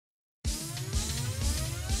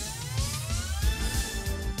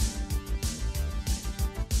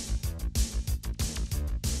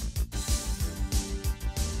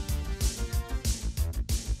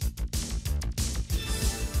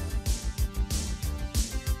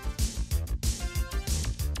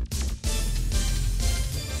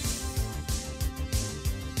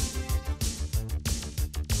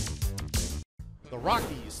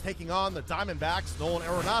Rockies taking on the Diamondbacks. Nolan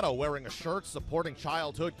Arenado wearing a shirt supporting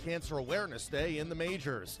Childhood Cancer Awareness Day in the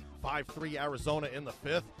majors. 5-3 Arizona in the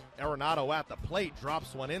fifth. Arenado at the plate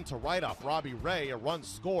drops one in to right off Robbie Ray. A run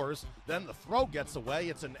scores. Then the throw gets away.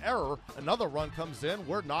 It's an error. Another run comes in.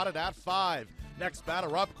 We're knotted at 5. Next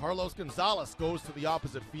batter up, Carlos Gonzalez goes to the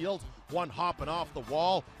opposite field. One hopping off the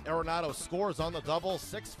wall. Arenado scores on the double.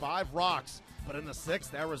 6-5 Rocks. But in the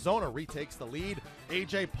sixth, Arizona retakes the lead.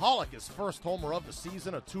 A.J. Pollock, his first homer of the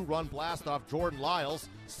season, a 2-run blast off Jordan Lyles.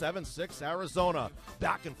 7-6 Arizona.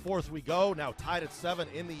 Back and forth we go, now tied at 7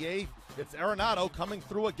 in the eighth. It's Arenado coming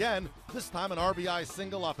through again, this time an RBI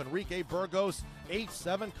single off Enrique Burgos.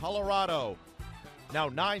 8-7 Colorado. Now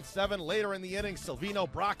 9-7 later in the inning, Silvino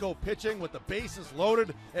Bracco pitching with the bases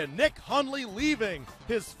loaded, and Nick Hundley leaving.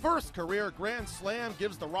 His first career grand slam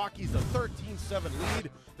gives the Rockies a 13-7 lead.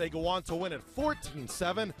 They go on to win at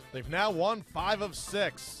 14-7. They've now won 5 of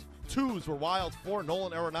 6. Twos were wild for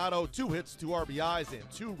Nolan Arenado, 2 hits, 2 RBIs, and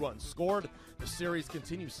 2 runs scored. The series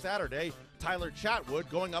continues Saturday. Tyler Chatwood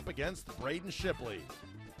going up against Braden Shipley.